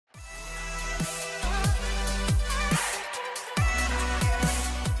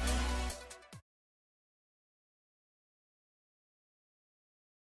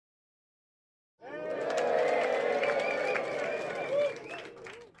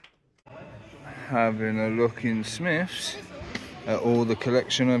having a look in Smyth's at all the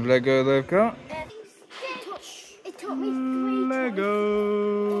collection of Lego they've got. It took me 3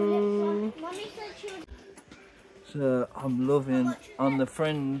 Lego! So I'm loving, on the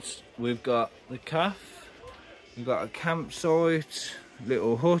Friends we've got the cafe, we've got a campsite,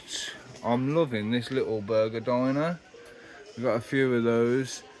 little hut. I'm loving this little burger diner. We've got a few of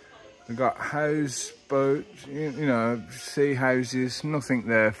those. We've got houseboats, you know, sea houses, nothing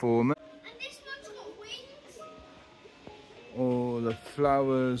there for me. And this one's got wings. All the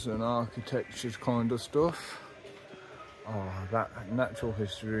flowers and architecture kind of stuff. Oh, that Natural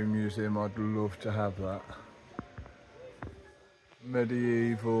History Museum, I'd love to have that.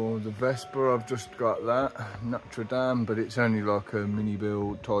 Medieval, the Vesper, I've just got that. Notre Dame, but it's only like a mini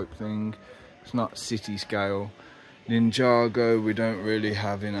build type thing. It's not city scale. Ninjago we don't really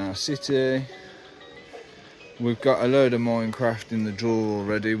have in our city. We've got a load of Minecraft in the drawer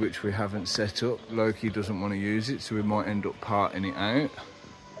already, which we haven't set up. Loki doesn't want to use it, so we might end up parting it out.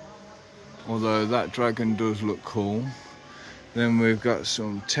 Although that dragon does look cool. Then we've got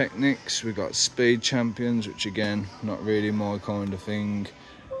some Technics, we've got Speed Champions, which again, not really my kind of thing.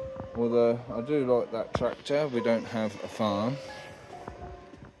 Although I do like that tractor, we don't have a farm.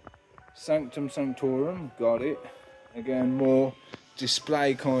 Sanctum Sanctorum, got it. Again, more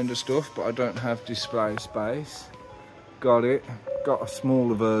display kind of stuff, but I don't have display space. Got it. Got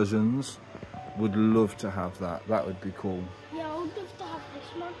smaller versions. Would love to have that. That would be cool. Yeah, I would love to have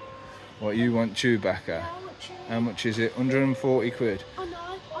this one. What, you want Chewbacca? Yeah, How much is it? 140 quid? I know,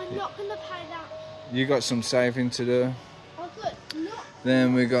 I'm not going to pay that. You got some saving to do?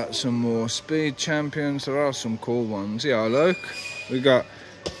 Then we got some more Speed Champions. There are some cool ones. Yeah, look. We got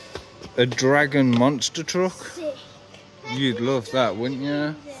a Dragon monster truck. Sick. You'd love that, wouldn't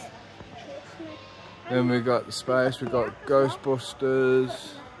you? Then we got the space. We got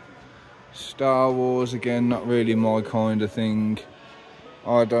Ghostbusters, Star Wars. Again, not really my kind of thing.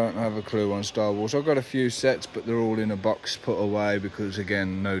 I don't have a clue on Star Wars. I've got a few sets, but they're all in a box put away because,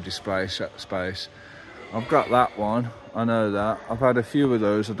 again, no display space. I've got that one. I know that. I've had a few of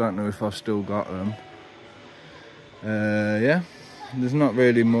those. I don't know if I've still got them. Yeah, there's not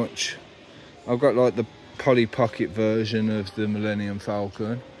really much. I've got like the Polly Pocket version of the Millennium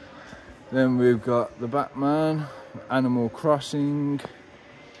Falcon. Then we've got the Batman, Animal Crossing.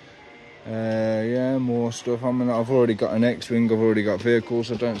 Yeah, more stuff. I mean, I've already got an X-Wing, I've already got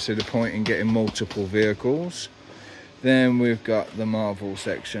vehicles. I don't see the point in getting multiple vehicles. Then we've got the Marvel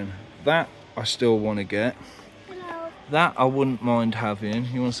section. That I still want to get. Hello. That I wouldn't mind having.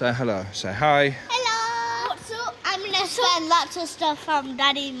 You want to say hello? Say hi. Hello. What's up? I'm going to spend lots of stuff from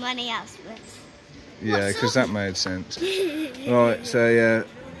Daddy Money Aspects. Yeah, because that made sense. Right, so yeah,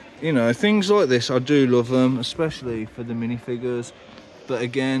 you know, things like this, I do love them, especially for the minifigures. But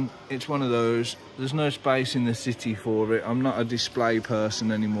again, it's one of those, there's no space in the city for it. I'm not a display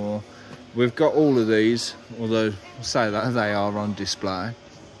person anymore. We've got all of these, although I'll say that they are on display.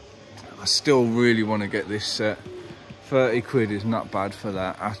 I still really want to get this set. 30 quid is not bad for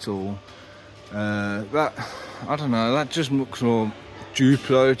that at all. That, I don't know, that just looks more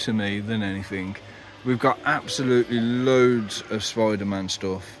Duplo to me than anything. We've got absolutely loads of Spider-Man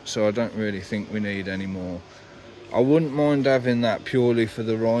stuff, so I don't really think we need any more. I wouldn't mind having that purely for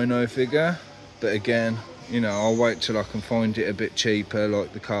the Rhino figure, but again, you know, I'll wait till I can find it a bit cheaper,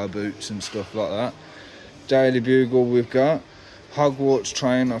 like the car boots and stuff like that. Daily Bugle we've got. Hogwarts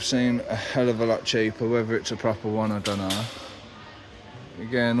train I've seen a hell of a lot cheaper, whether it's a proper one I don't know.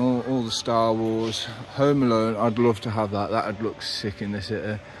 Again, all the Star Wars. Home Alone, I'd love to have that. That'd look sick in the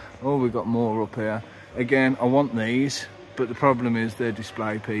city. Oh, we've got more up here. Again, I want these, but the problem is they're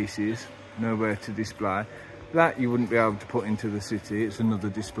display pieces. Nowhere to display. That you wouldn't be able to put into the city. It's another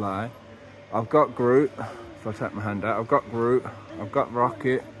display. I've got Groot. If I take my hand out, I've got Groot. I've got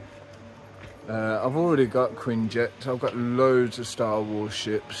Rocket. I've already got Quinjet. I've got loads of Star Wars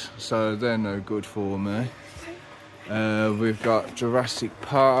ships, so they're no good for me. We've got Jurassic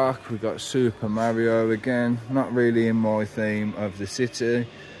Park. We've got Super Mario again. Not really in my theme of the city.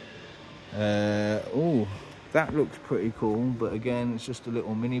 Oh, that looks pretty cool, but again, it's just a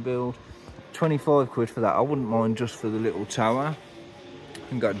little mini build. 25 quid for that. I wouldn't mind just for the little tower.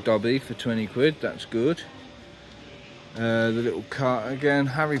 I've got Dobby for 20 quid. That's good. The little cart again.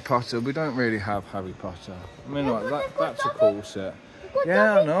 Harry Potter. We don't really have Harry Potter. I mean, like that's a cool set.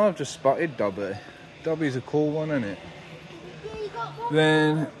 Yeah, I know. I've just spotted Dobby. Dobby's a cool one, isn't it?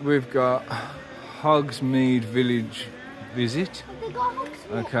 Then we've got Hogsmeade Village Visit.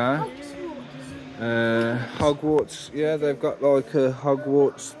 Okay. Hogwarts. Yeah, they've got like a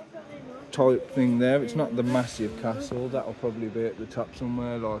Hogwarts type thing there. It's not the massive castle. That'll probably be at the top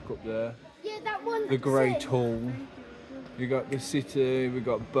somewhere, like up there. Yeah, that the Great Hall. You got the city, we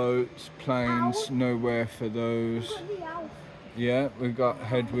got boats, planes, nowhere for those. Yeah, we've got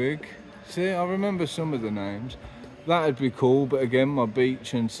Hedwig. See, I remember some of the names. That'd be cool, but again, my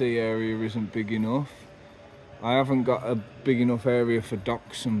beach and sea area isn't big enough. I haven't got a big enough area for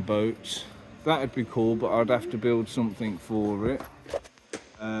docks and boats. That'd be cool, but I'd have to build something for it.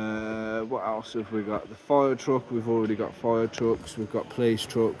 What else have we got? The fire truck, we've already got fire trucks, we've got police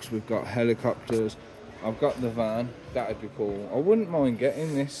trucks, we've got helicopters. I've got the van, that'd be cool. I wouldn't mind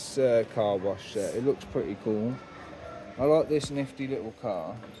getting this car wash set, it looks pretty cool. I like this nifty little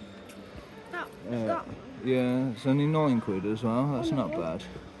car. Yeah, it's only £9 as well, that's not bad.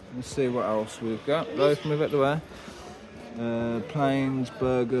 Let's see what else we've got. Both move out the way. Planes,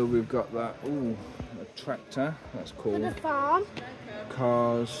 burger, we've got that. Ooh, a tractor, that's cool. The farm.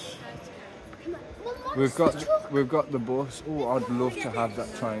 Cars. We've got the bus. Oh, I'd love to have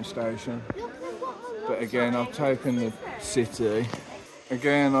that train station. But again, I've taken the city.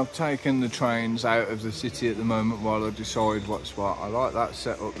 Again, I've taken the trains out of the city at the moment while I decide what's what. I like that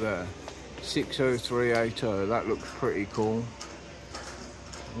set up there. 60380, that looks pretty cool.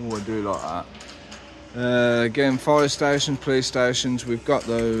 Oh, I do like that. Again, fire stations, police stations, we've got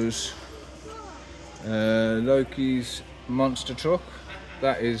those. Loki's monster truck,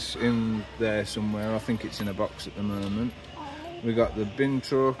 that is in there somewhere. I think it's in a box at the moment. We got the bin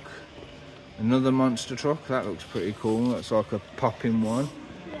truck, another monster truck, that looks pretty cool. That's like a popping one.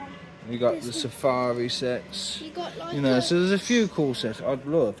 We got the safari sets, you know, so there's a few cool sets. I'd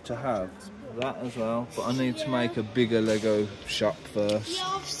love to have that as well, but I need to make a bigger Lego shop first. Yeah,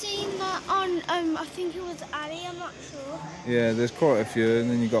 I've seen that on, I think it was Ali, I'm not sure. Yeah, there's quite a few,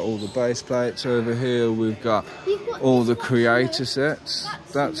 and then you've got all the base plates over here. We've got all the creator sets.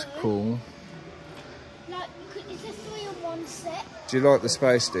 That's cool. Like, it's a 3-in-1 set. Do you like the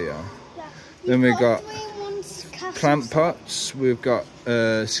space, do you? Yeah. Then we've got 3-in-1 plant pots, we've got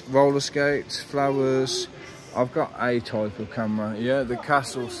roller skates, flowers. I've got a type of camera. Yeah, the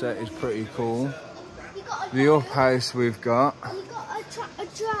castle set is pretty cool. The up house we've got. You got a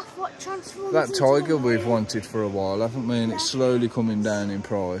giraffe what transforms That into tiger a we've lion. wanted for a while, haven't we? And it's slowly coming down in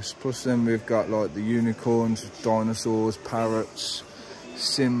price. Plus then we've got like the unicorns, dinosaurs, parrots,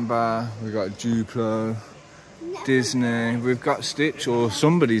 Simba, we've got Duplo, Disney, we've got Stitch, or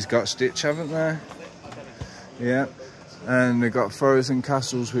somebody's got Stitch, haven't they? Yeah. And they've got Frozen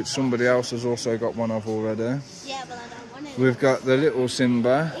Castles, which somebody else has also got one of already. Yeah, but I don't want it. We've got the little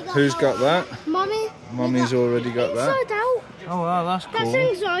Simba. Who's got that? Mummy. Mummy's already got that. Inside Out. Oh wow, that's That's cool.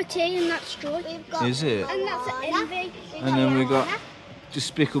 anxiety and that's joy. Is it? And that's envy. And then we got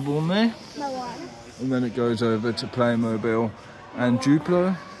Despicable Me. Moana. And then it goes over to Playmobil and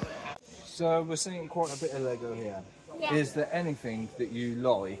Duplo. So we're seeing quite a bit of Lego here. Yeah. Is there anything that you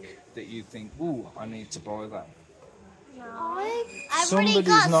like that you think, ooh, I need to buy that? Somebody's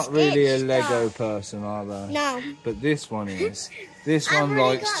not really a Lego person, are they? No. But this one is. This one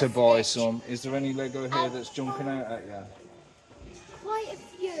likes to buy some. Is there any Lego here that's jumping out at you? Quite a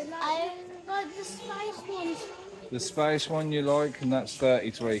few. I like the space ones. The space one you like, and that's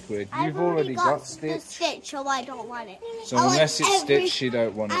 33 quid. You've already got Stitch. Stitch, so I don't want it. So unless it's Stitch, you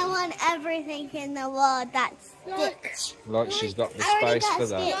don't want I it. want everything in the world that's Stitch. Like she's got the space for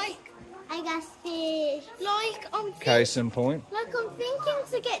that. I got Stitch. Case in point. Like I'm thinking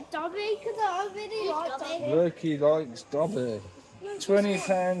to get Dobby because I really like Dobby. Look, he likes Dobby.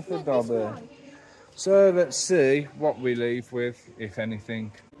 £20 for Dobby. So let's see what we leave with, if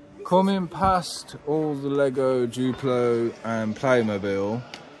anything. Coming past all the Lego, Duplo and Playmobil,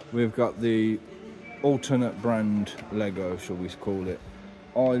 we've got the alternate brand Lego, shall we call it.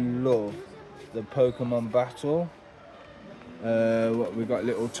 I love the Pokemon Battle. We've got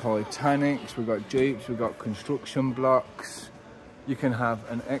little Titanics, we've got Jeeps, we've got construction blocks. You can have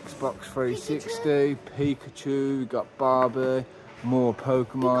an Xbox 360, Pikachu, we've got Barbie, more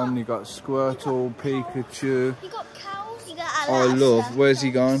Pokemon, you got Squirtle, Pikachu. You got cows. You got I love, where's he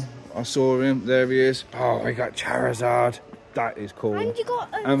gone? I saw him, there he is. Oh, we got Charizard, that is cool. And you got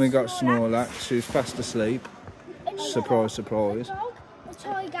and we got Snorlax, who's fast asleep. Surprise, surprise. A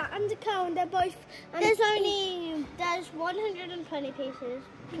tiger and a cow, and they're both. And there's 120 pieces,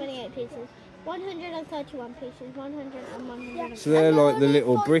 28 pieces, 131 pieces, 100 and 100. So they're like the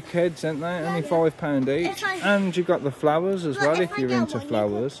little brick heads, aren't they? Only £5 each. And you've got the flowers as well, if you're into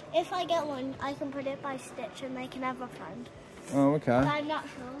flowers. If I get one, I can put it by Stitch and they can have a friend. Oh, okay. But I'm not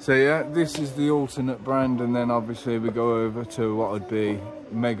sure. So yeah, this is the alternate brand, and then obviously we go over to what would be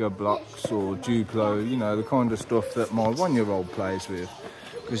Mega Blocks or Duplo, you know, the kind of stuff that my 1-year-old plays with,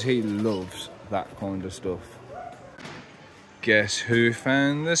 because he loves that kind of stuff. Guess who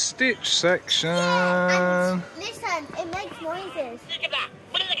found the stitch section? Yeah, and listen, it makes noises. Look at that.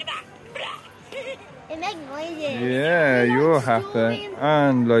 It makes noises. Yeah, you're happy.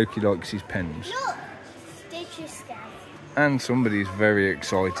 And Loki likes his pens. Look, Stitch is scared. And somebody's very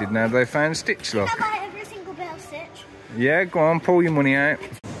excited now they found Stitch Lock. Can I buy every single bit of Stitch? Yeah, go on, pull your money out.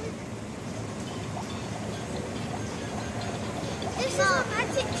 This is a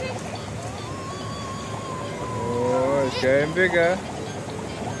magic trick. Oh, it's getting bigger.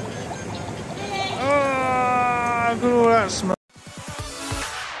 Oh, look at all that smoke.